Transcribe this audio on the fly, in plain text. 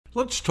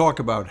Let's talk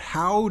about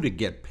how to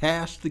get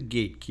past the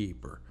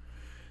gatekeeper.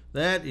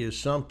 That is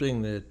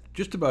something that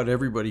just about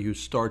everybody who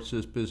starts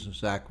this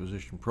business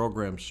acquisition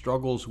program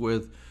struggles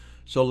with.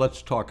 So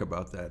let's talk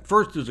about that.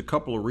 First, there's a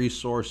couple of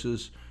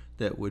resources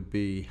that would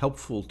be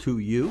helpful to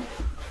you.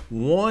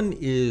 One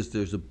is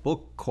there's a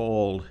book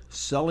called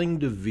Selling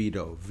to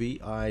Veto,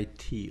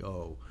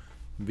 V-I-T-O.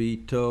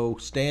 Veto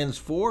stands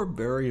for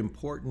Very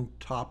Important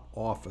Top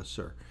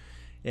Officer.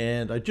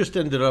 And I just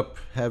ended up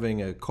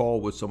having a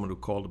call with someone who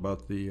called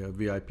about the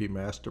VIP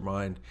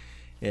Mastermind,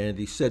 and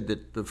he said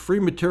that the free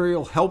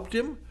material helped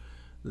him.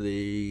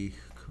 The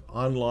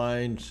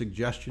online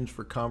suggestions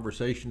for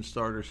conversation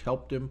starters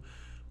helped him,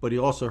 but he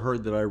also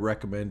heard that I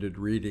recommended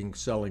reading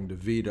Selling to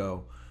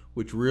Veto,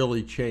 which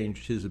really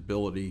changed his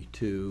ability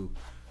to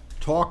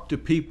talk to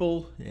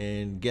people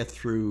and get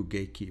through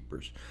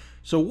gatekeepers.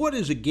 So what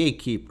is a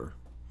gatekeeper?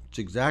 It's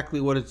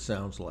exactly what it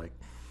sounds like.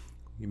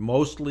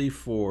 Mostly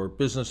for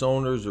business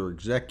owners or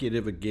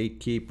executive, a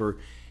gatekeeper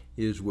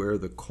is where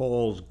the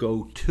calls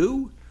go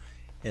to,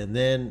 and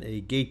then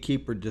a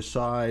gatekeeper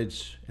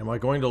decides, am I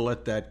going to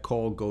let that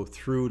call go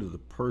through to the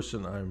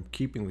person I'm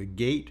keeping the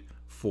gate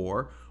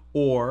for,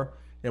 or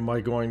am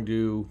I going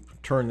to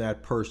turn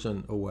that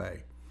person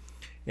away?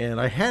 And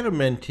I had a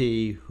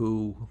mentee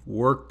who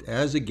worked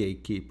as a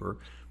gatekeeper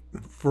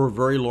for a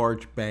very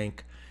large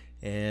bank,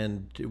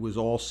 and it was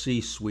all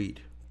C-suite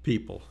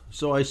people.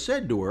 So I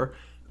said to her,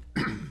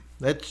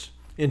 that's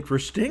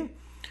interesting.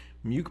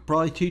 You could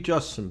probably teach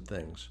us some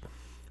things.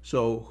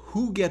 So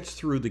who gets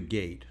through the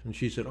gate? And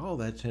she said, oh,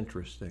 that's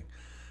interesting.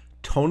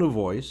 Tone of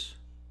voice,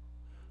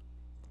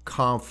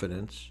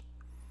 confidence,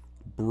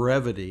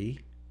 brevity,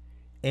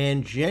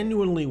 and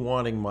genuinely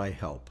wanting my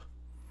help.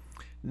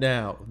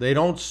 Now, they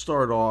don't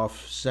start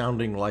off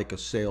sounding like a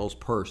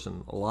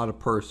salesperson. A lot of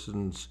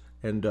persons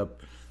end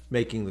up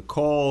making the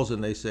calls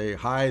and they say,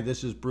 hi,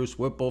 this is Bruce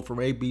Whipple from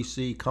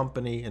ABC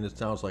Company, and it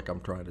sounds like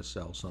I'm trying to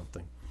sell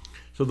something.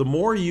 So the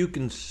more you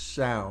can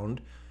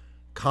sound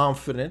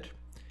confident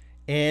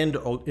and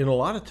in a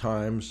lot of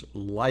times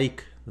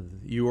like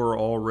you are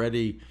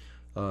already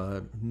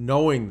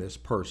knowing this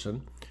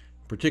person,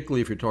 particularly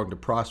if you're talking to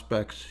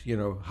prospects,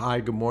 hi,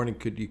 good morning,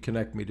 could you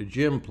connect me to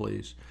Jim,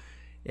 please?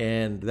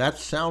 And that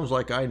sounds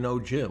like I know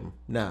Jim.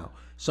 Now,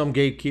 some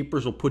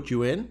gatekeepers will put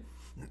you in.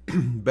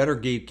 Better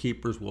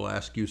gatekeepers will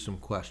ask you some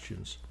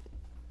questions.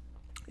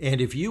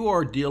 And if you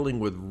are dealing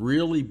with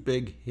really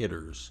big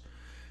hitters,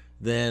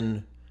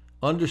 then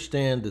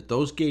understand that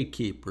those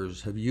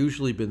gatekeepers have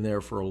usually been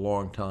there for a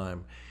long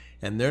time,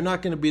 and they're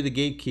not going to be the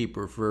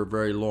gatekeeper for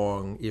very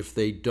long if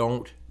they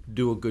don't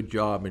do a good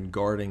job in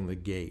guarding the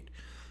gate.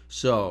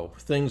 So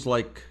things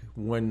like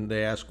when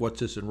they ask,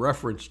 what's this in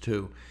reference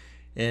to?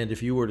 And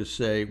if you were to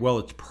say, well,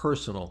 it's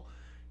personal,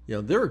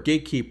 there are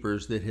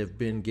gatekeepers that have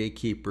been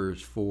gatekeepers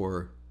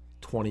for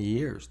 20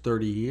 years,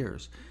 30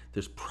 years.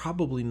 There's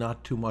probably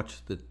not too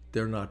much that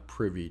they're not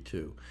privy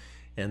to,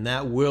 and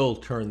that will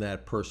turn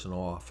that person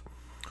off.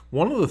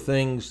 One of the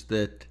things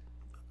that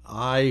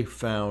I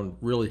found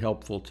really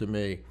helpful to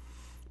me,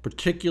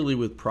 particularly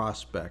with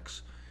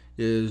prospects,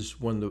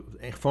 is when the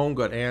phone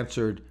got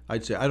answered,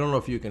 I'd say, I don't know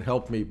if you can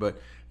help me,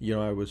 but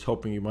I was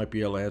hoping you might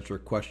be able to answer a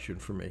question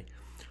for me.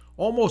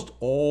 Almost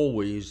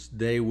always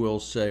they will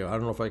say, I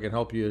don't know if I can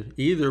help you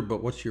either,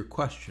 but what's your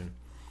question?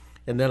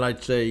 And then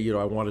I'd say,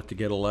 I wanted to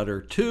get a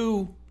letter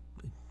to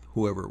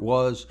whoever it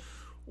was,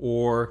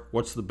 or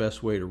what's the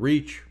best way to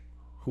reach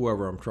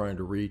whoever I'm trying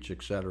to reach,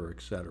 et cetera,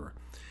 et cetera.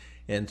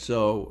 And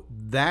so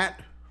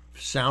that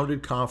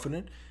sounded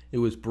confident. It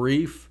was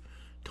brief.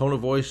 Tone of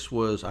voice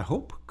was, I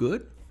hope,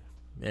 good.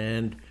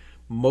 And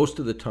most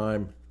of the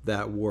time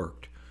that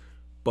worked.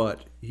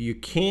 But you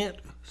can't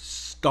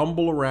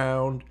stumble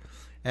around.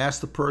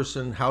 Ask the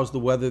person, how's the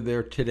weather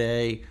there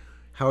today?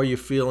 How are you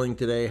feeling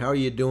today? How are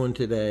you doing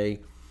today?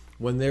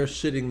 When they're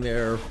sitting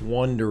there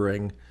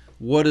wondering,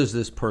 what does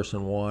this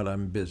person want?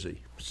 I'm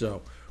busy.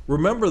 So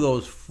remember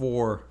those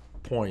 4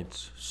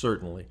 points,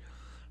 certainly.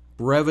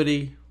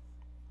 Brevity,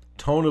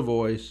 tone of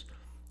voice,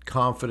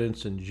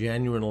 confidence, and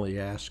genuinely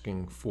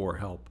asking for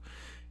help.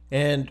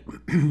 And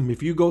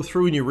if you go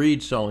through and you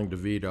read Selling to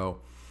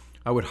Veto,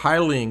 I would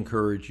highly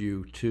encourage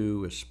you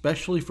to,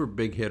 especially for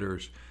big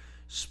hitters,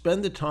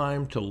 spend the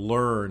time to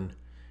learn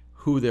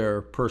who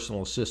their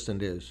personal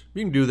assistant is.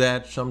 You can do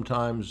that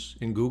sometimes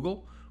in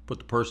Google. Put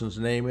the person's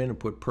name in and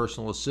put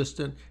personal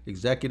assistant,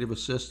 executive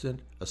assistant,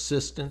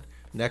 assistant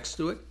next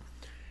to it.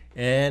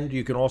 And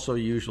you can also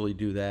usually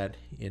do that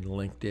in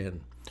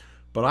LinkedIn.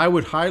 But I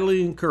would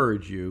highly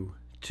encourage you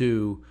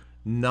to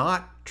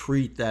not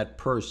treat that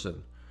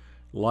person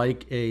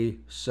like a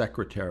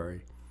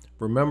secretary.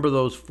 Remember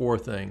those 4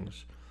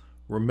 things.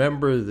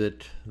 Remember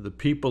that the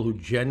people who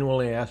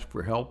genuinely ask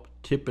for help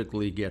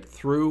typically get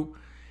through,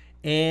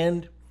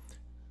 and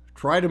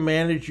try to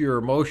manage your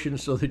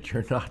emotions so that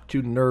you're not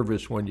too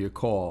nervous when you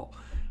call.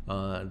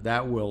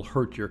 That will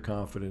hurt your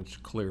confidence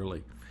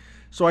clearly.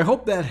 So I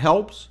hope that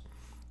helps.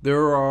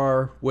 There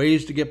are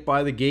ways to get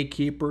by the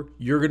gatekeeper.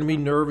 You're going to be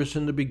nervous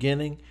in the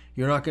beginning.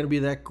 You're not going to be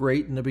that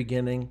great in the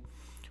beginning.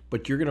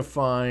 but you're going to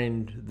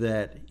find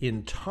that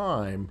in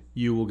time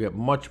you will get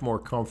much more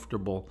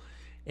comfortable.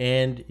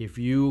 And if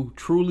you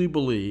truly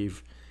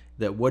believe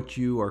that what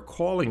you are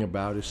calling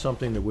about is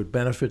something that would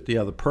benefit the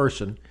other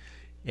person,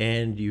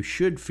 and you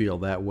should feel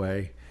that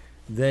way,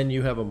 then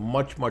you have a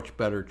much, much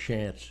better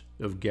chance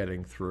of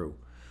getting through.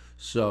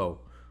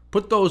 So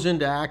put those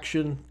into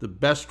action. The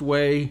best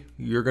way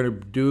you're going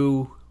to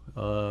do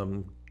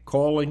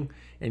calling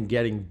and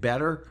getting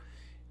better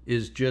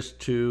is just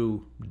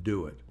to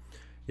do it.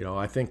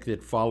 I think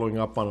that following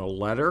up on a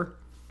letter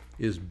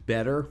is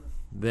better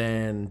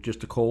than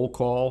just a cold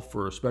call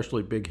for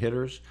especially big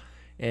hitters.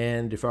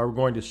 And if I were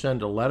going to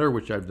send a letter,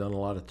 which I've done a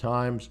lot of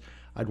times,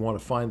 I'd want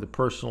to find the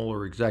personal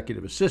or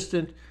executive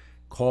assistant,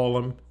 call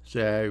them,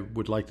 say I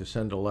would like to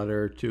send a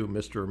letter to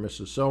Mr. or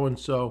Mrs.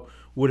 So-and-so.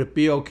 Would it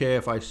be okay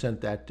if I sent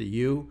that to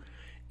you?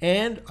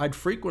 And I'd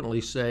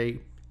frequently say,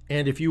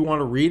 and if you want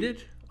to read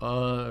it,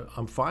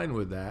 I'm fine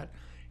with that.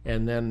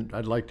 And then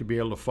I'd like to be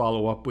able to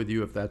follow up with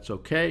you if that's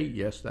okay.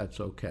 Yes, that's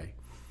okay.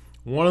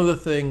 One of the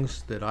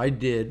things that I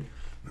did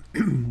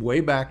way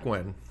back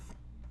when,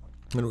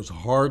 and it was a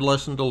hard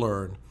lesson to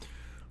learn,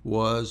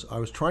 was I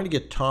was trying to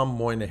get Tom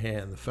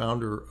Moynihan, the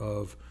founder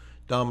of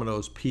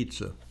Domino's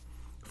Pizza,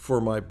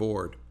 for my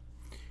board.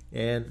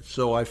 And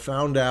so I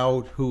found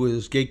out who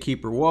his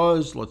gatekeeper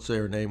was. Let's say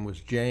her name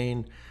was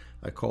Jane.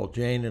 I called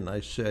Jane and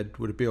I said,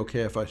 would it be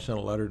okay if I sent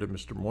a letter to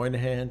Mr.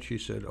 Moynihan? She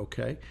said,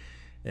 okay.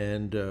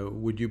 And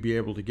would you be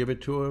able to give it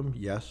to him?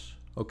 Yes.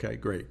 Okay,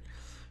 great.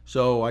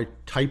 So I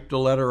typed a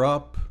letter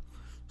up.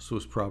 This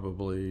was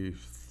probably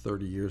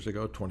 30 years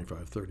ago,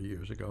 25, 30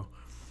 years ago.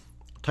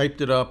 Typed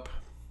it up,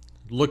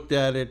 looked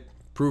at it,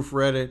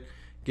 proofread it,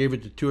 gave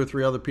it to 2 or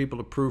 3 other people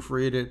to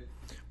proofread it,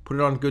 put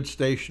it on good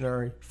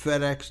stationery,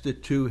 FedExed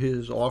it to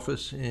his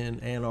office in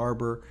Ann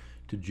Arbor,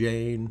 to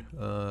Jane,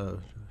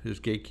 his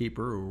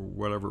gatekeeper, or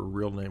whatever her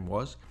real name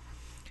was.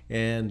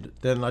 And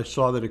then I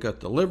saw that it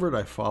got delivered.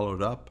 I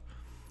followed up.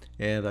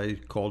 And I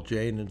called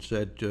Jane and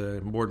said,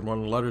 more than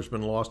one letter's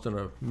been lost in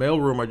a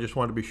mailroom. I just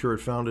want to be sure it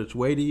found its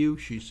way to you.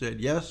 She said,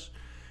 yes.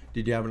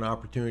 Did you have an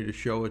opportunity to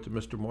show it to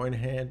Mr.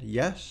 Moynihan?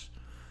 Yes.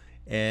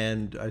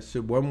 And I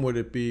said, when would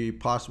it be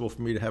possible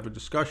for me to have a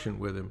discussion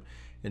with him?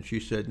 And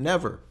she said,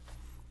 never.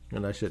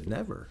 And I said,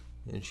 never?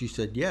 And she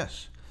said,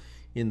 yes.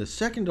 In the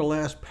second to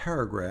last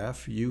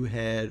paragraph, you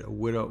had a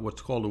widow,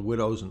 what's called a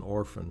widow's and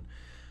orphan.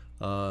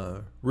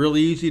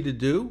 Really easy to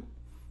do.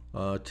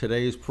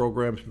 Today's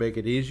programs make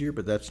it easier,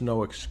 but that's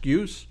no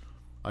excuse.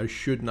 I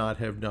should not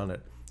have done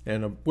it.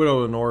 And a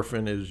widow and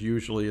orphan is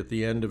usually at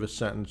the end of a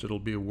sentence, it'll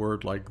be a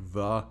word like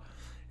the,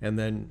 and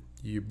then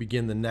you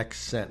begin the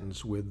next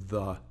sentence with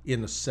the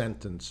in a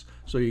sentence.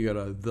 So you got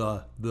a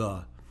the.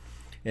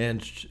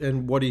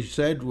 And what he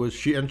said was,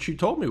 she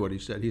told me what he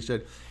said. He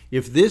said,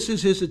 if this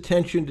is his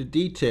attention to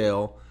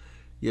detail,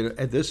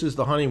 this is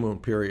the honeymoon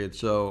period,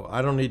 so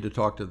I don't need to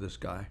talk to this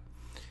guy.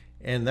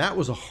 And that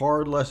was a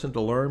hard lesson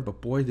to learn,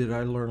 but boy, did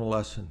I learn a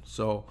lesson.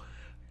 So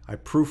I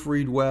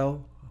proofread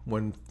well.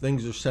 When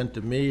things are sent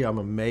to me, I'm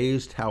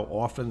amazed how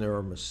often there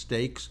are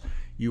mistakes.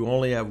 You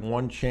only have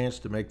one chance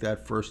to make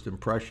that first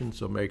impression,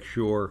 so make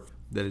sure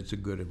that it's a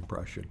good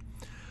impression.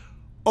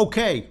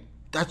 Okay,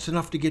 that's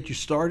enough to get you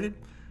started.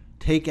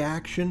 Take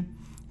action.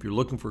 If you're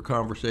looking for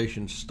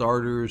conversation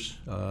starters,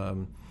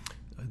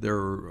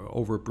 they're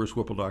over at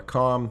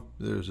BruceWhipple.com.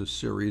 There's a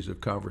series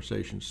of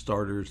conversation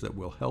starters that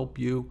will help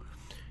you.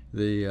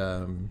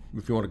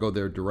 If you want to go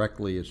there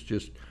directly, it's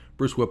just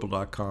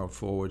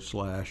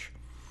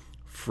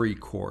BruceWhipple.com/free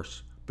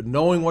course. But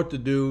knowing what to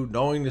do,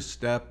 knowing the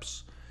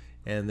steps,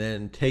 and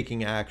then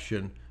taking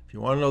action. If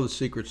you want to know the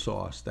secret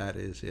sauce, that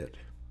is it.